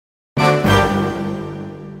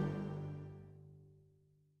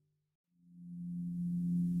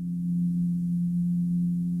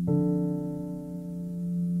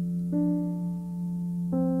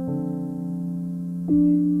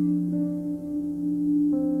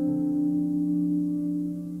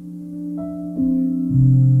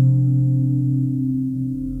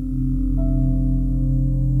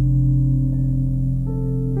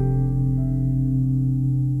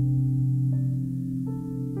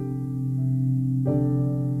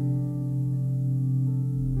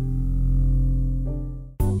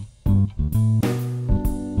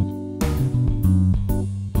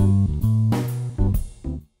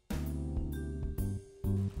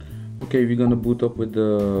Okay, we're gonna boot up with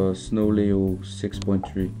the Snowleo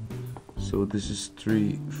 6.3. So this is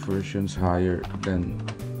 3 versions higher than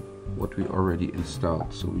what we already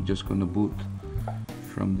installed. So we're just gonna boot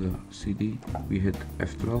from the CD. We hit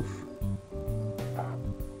F12.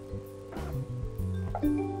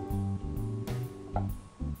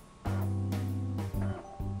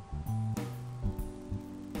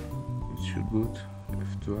 It should boot.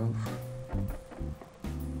 F12.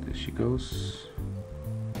 There she goes.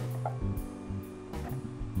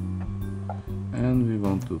 And we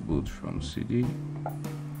want to boot from CD.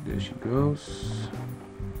 There she goes.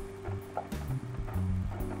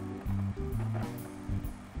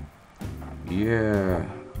 Yeah,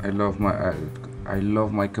 I love my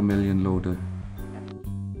chameleon loader.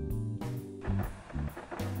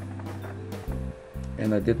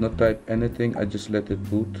 And I did not type anything, I just let it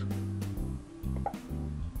boot.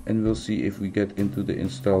 And we'll see if we get into the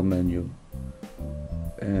install menu.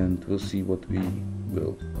 And we'll see what we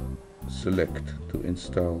will select to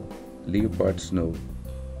install Leopard Snow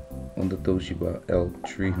on the Toshiba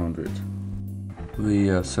L300. We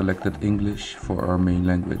selected English for our main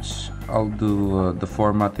language. I'll do the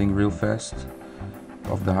formatting real fast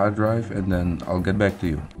of the hard drive and then I'll get back to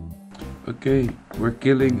you. Okay, we're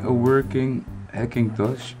killing a working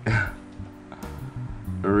iATKOS,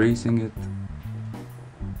 erasing it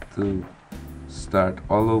to start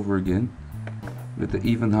all over again with the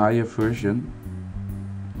even higher version.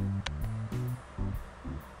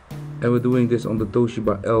 And we're doing this on the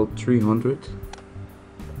Toshiba L300.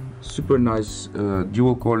 Super nice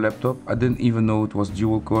dual core laptop. I didn't even know it was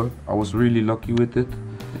dual core. I was really lucky with it.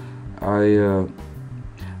 I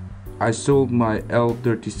sold my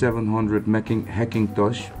L3700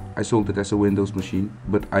 Macbook. I sold it as a Windows machine,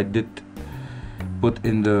 but I did put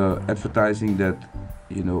in the advertising that,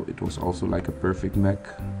 you know, it was also like a perfect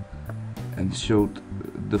Mac, and showed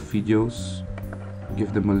the videos.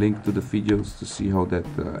 Give them a link to the videos to see how that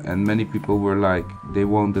and many people were like, they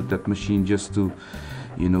wanted that machine just to,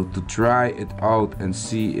 you know, to try it out and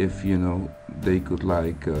see if, you know, they could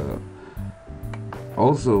like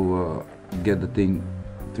also get the thing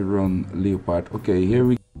to run Leopard. Okay,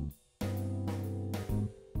 here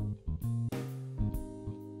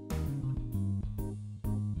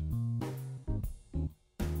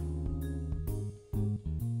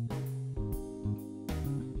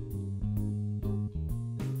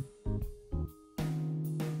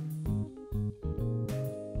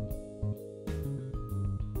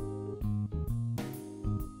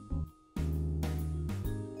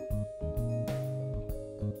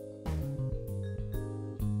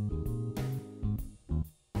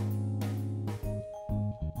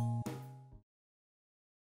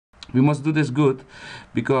we must do this good,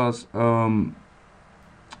 because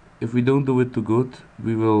if we don't do it too good,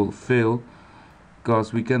 we will fail,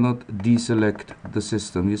 because we cannot deselect the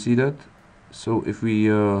system. You see that? So if we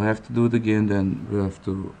have to do it again, then we have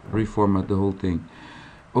to reformat the whole thing.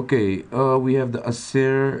 Okay, we have the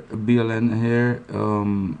Acer BLN here.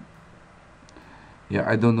 Yeah,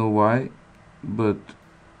 I don't know why, but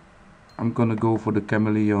I'm gonna go for the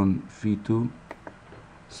Chameleon V2.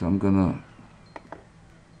 So I'm gonna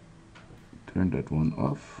turn that one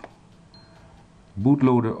off.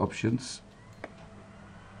 Bootloader options.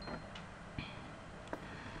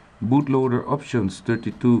 Bootloader options,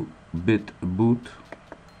 32-bit boot.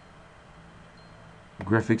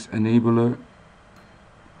 Graphics enabler.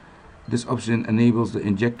 This option enables the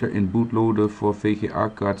injector in bootloader for VGA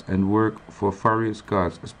cards and work for various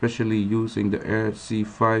cards, especially using the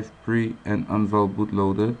RC5 pre and unval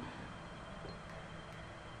bootloader.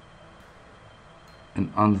 An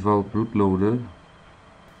unval bootloader.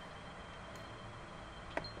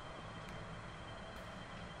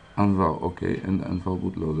 Unval, okay, and unval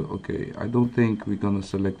bootloader. Okay, I don't think we're gonna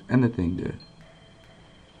select anything there.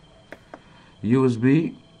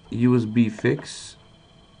 USB fix.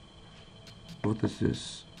 What is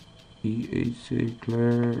this? EHC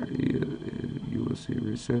clear, USA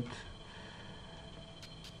reset.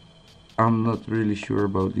 I'm not really sure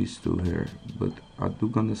about these two here, but I'm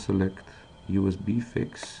gonna select USB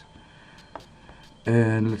fix.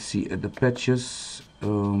 And let's see at the patches.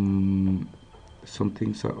 Some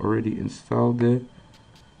things are already installed there.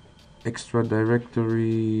 Extra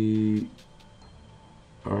directory,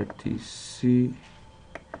 RTC,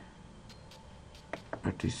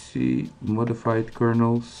 modified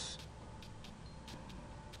kernels,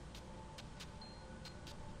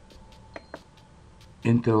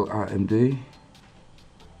 Intel AMD,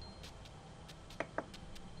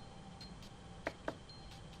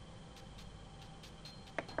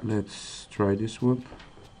 let's try this one.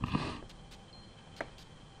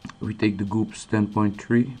 We take the Goops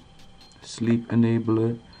 10.3. sleep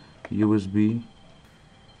enabler, USB,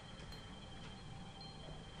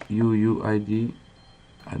 UUID,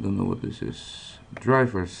 I don't know what this is.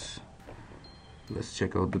 Drivers, let's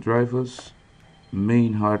check out the drivers.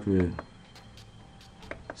 Main hardware,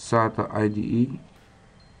 SATA IDE.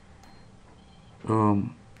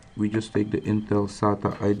 We just take the Intel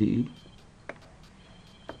SATA IDE.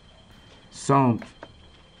 Sound,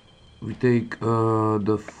 we take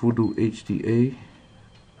the Voodoo HDA.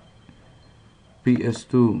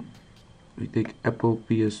 PS2, we take Apple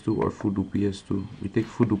PS2 or Voodoo PS2. We take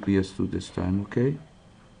Voodoo PS2 this time, okay?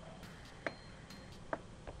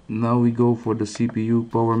 Now we go for the CPU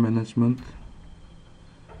power management,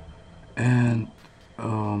 and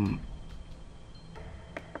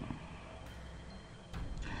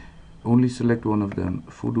only select one of them.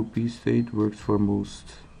 Voodoo P state works for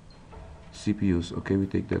most CPUs. Okay, we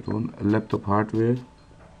take that one. Laptop hardware.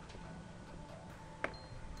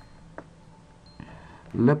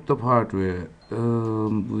 Laptop hardware.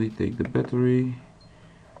 We take the battery.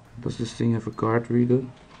 Does this thing have a card reader?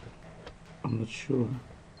 I'm not sure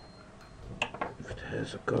if it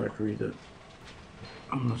has a card reader.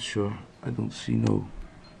 I'm not sure. I don't see no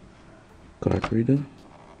card reader.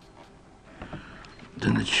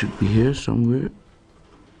 Then it should be here somewhere.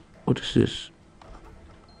 What is this?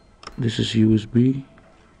 This is USB,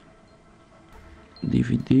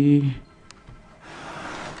 DVD.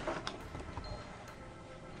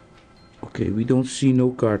 Okay, we don't see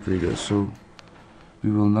no card reader, so we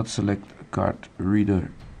will not select a card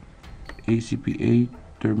reader. ACPA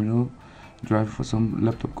terminal, driver for some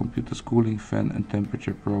laptop computers, cooling fan and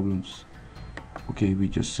temperature problems. Okay, we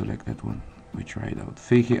just select that one. We try it out.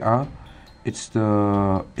 VGA, it's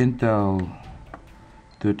the Intel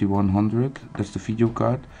 3100, that's the video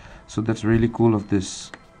card. So that's really cool of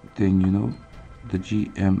this thing, you know, the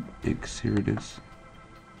GMX, here it is,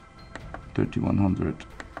 3100,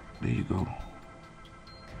 there you go.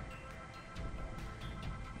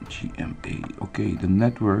 GMA, okay, the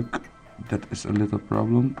network, that is a little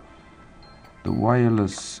problem. The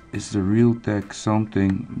wireless is the Realtek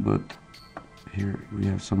something, but here we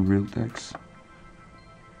have some Realteks.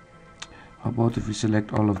 How about if we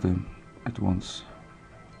select all of them at once?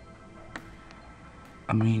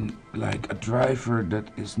 I mean, like a driver that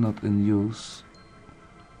is not in use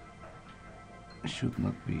should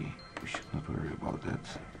not be, we should not worry about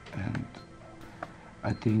that. And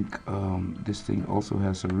I think this thing also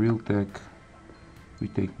has a Realtek. We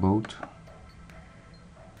take both.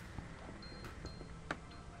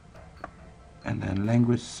 And then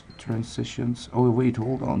language transitions. Oh wait,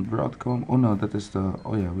 hold on, Broadcom. Oh no, that is the,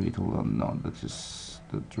 oh yeah, wait, hold on, no, that is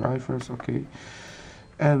the drivers, okay.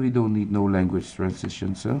 And we don't need no language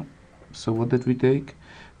transitions, huh? So what did we take?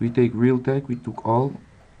 We take Realtek, we took all.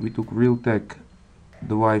 We took Realtek, the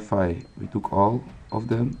Wi-Fi, we took all of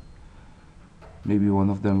them. Maybe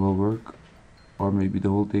one of them will work, or maybe the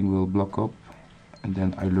whole thing will block up, and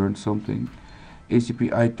then I learned something.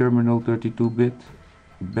 ACPI terminal 32-bit,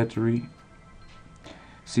 battery.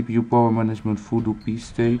 CPU power management, Voodoo P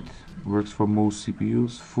state, works for most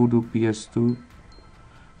CPUs. Voodoo PS2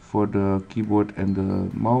 for the keyboard and the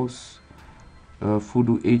mouse.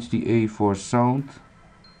 Voodoo HDA for sound.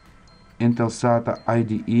 Intel SATA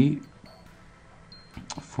IDE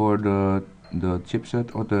for the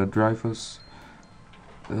chipset or the drivers.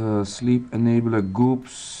 Sleep enabler,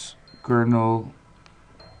 Goops, kernel,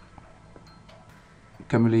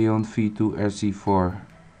 Chameleon V2 RC4.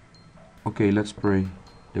 Okay, let's pray.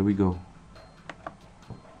 There we go.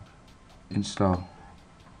 Install.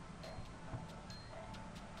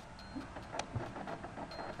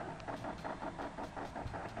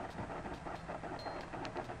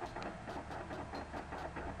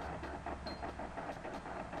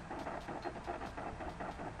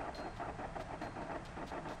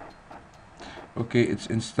 Okay, it's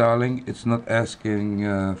installing. It's not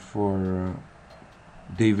asking for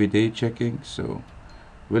DVD checking, so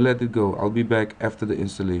we'll let it go. I'll be back after the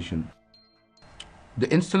installation. The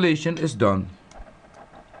installation is done,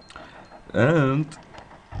 and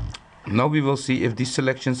now we will see if these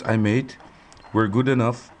selections I made were good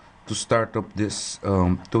enough to start up this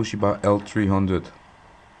Toshiba L300.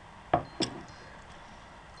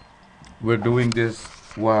 We're doing this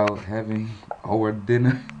while having our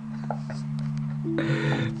dinner.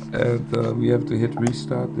 And we have to hit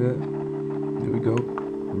restart there. Here we go,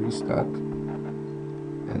 restart,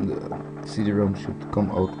 and the CD-ROM should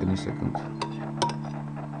come out any second.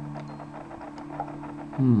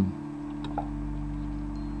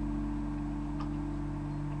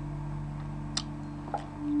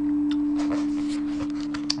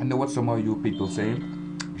 I know what some of you people say.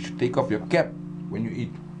 You should take off your cap when you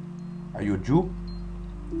eat. Are you a Jew?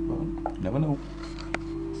 Well, never know.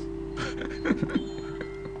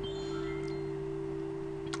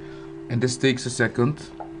 And this takes a second.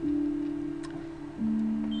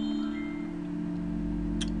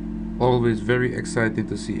 Always very exciting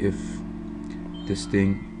to see if this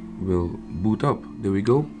thing will boot up. There we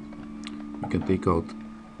go. You can take out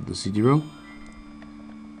the CD-ROM.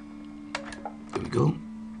 There we go.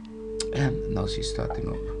 And now she's starting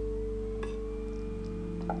up.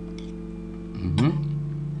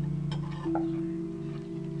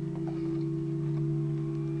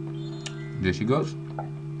 There she goes.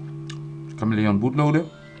 Chameleon bootloader.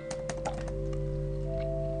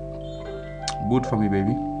 Boot for me,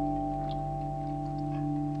 baby.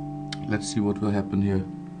 Let's see what will happen here.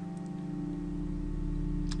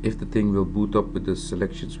 If the thing will boot up with the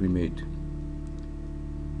selections we made.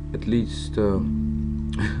 At least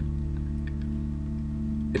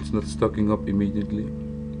it's not stocking up immediately.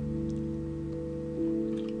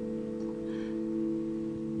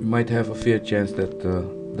 We might have a fair chance that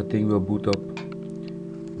the thing will boot up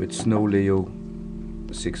with Snow Leo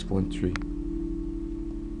 6.3.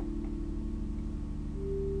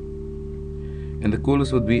 And the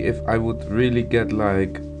coolest would be if I would really get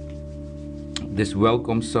like this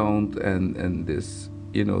welcome sound and this,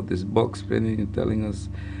 you know, this box spinning and telling us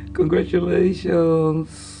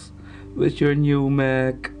congratulations with your new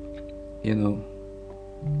Mac. You know,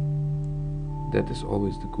 that is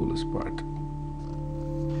always the coolest part.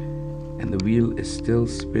 And the wheel is still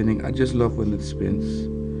spinning. I just love when it spins.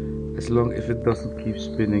 As long as it doesn't keep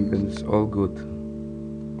spinning, then it's all good.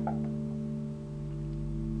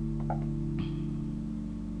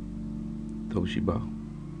 Toshiba.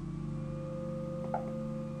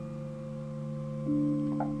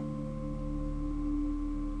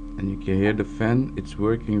 And you can hear the fan, it's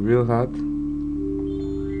working real hard.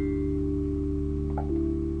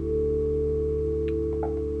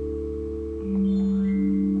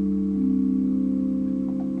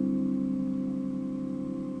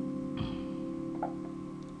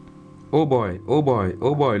 Oh boy, oh boy,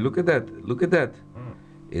 oh boy, look at that, look at that.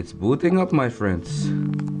 It's booting up, my friends.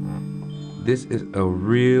 This is a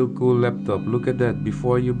real cool laptop. Look at that.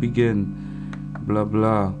 Before you begin, blah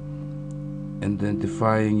blah,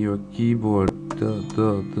 identifying your keyboard.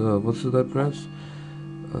 What should I press?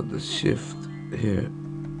 The shift here.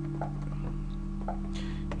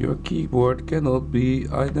 Your keyboard cannot be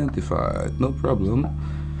identified. No problem.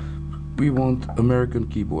 We want American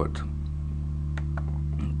keyboard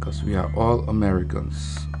because we are all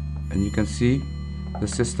Americans. And you can see the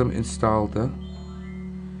system installed.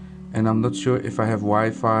 And I'm not sure if I have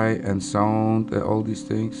Wi-Fi and sound and all these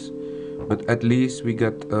things, but at least we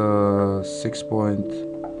got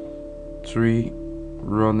 6.3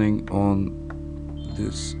 running on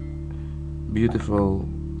this beautiful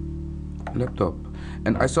laptop.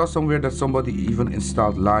 And I saw somewhere that somebody even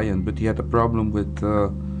installed Lion, but he had a problem with the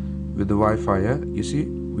Wi-Fi. Yeah? You see,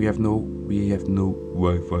 we have no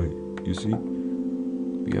Wi-Fi. You see,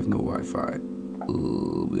 we have no Wi-Fi.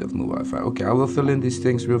 We have no Wi-Fi. Okay, I will fill in these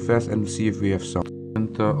things real fast and see if we have sound.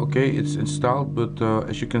 And okay, it's installed, but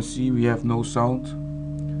as you can see, we have no sound.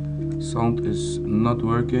 Sound is not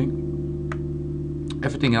working.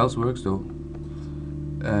 Everything else works though.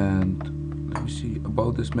 And let me see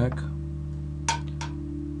about this Mac.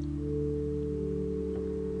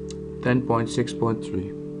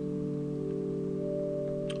 10.6.3.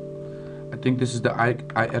 I think this is the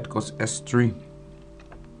iATKOS S3.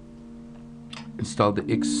 Install the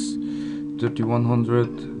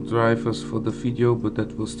X3100 drivers for the video, but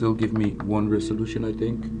that will still give me one resolution, I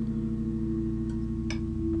think.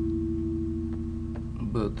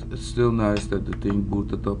 But it's still nice that the thing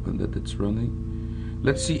booted up and that it's running.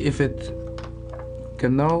 Let's see if it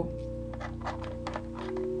can now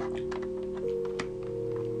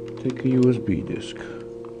take a USB disk.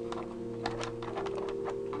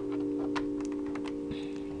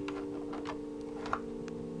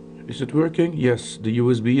 Is it working? Yes, the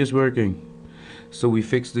USB is working. So we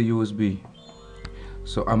fixed the USB.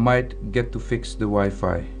 So I might get to fix the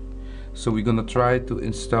Wi-Fi. So we're gonna try to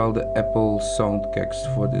install the Apple sound cacks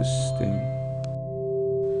for this thing.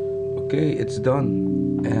 Okay, it's done.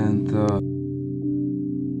 And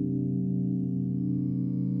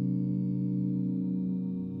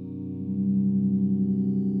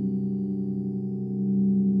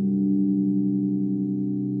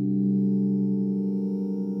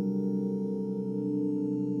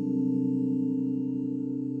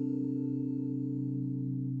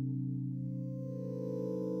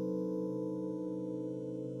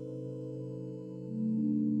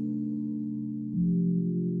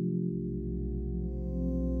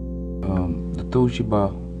the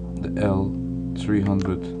Toshiba the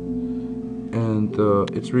L300, and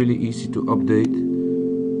it's really easy to update.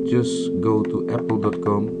 Just go to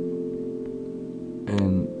apple.com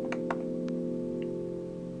and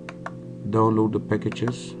download the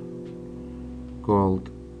packages called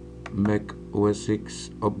Mac OSX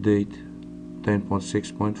update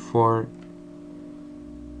 10.6.4,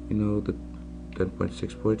 you know, the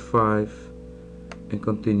 10.6.5, and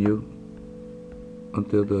continue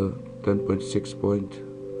until the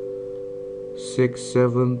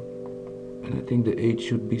 10.6.6.7, and I think the 8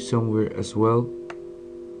 should be somewhere as well.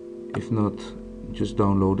 If not, just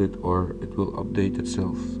download it or it will update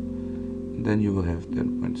itself, and then you will have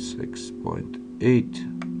 10.6.8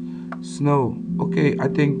 snow. Okay, I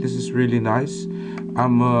think this is really nice.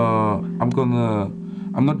 I'm not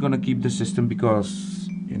gonna keep the system because,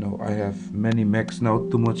 you know, I have many Macs now,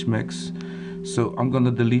 too much Macs, so I'm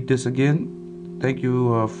gonna delete this again. Thank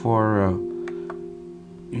you for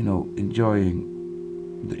you know, enjoying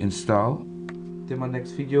the install. Till my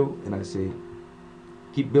next video, and I say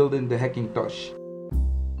keep building the hacking Tosh.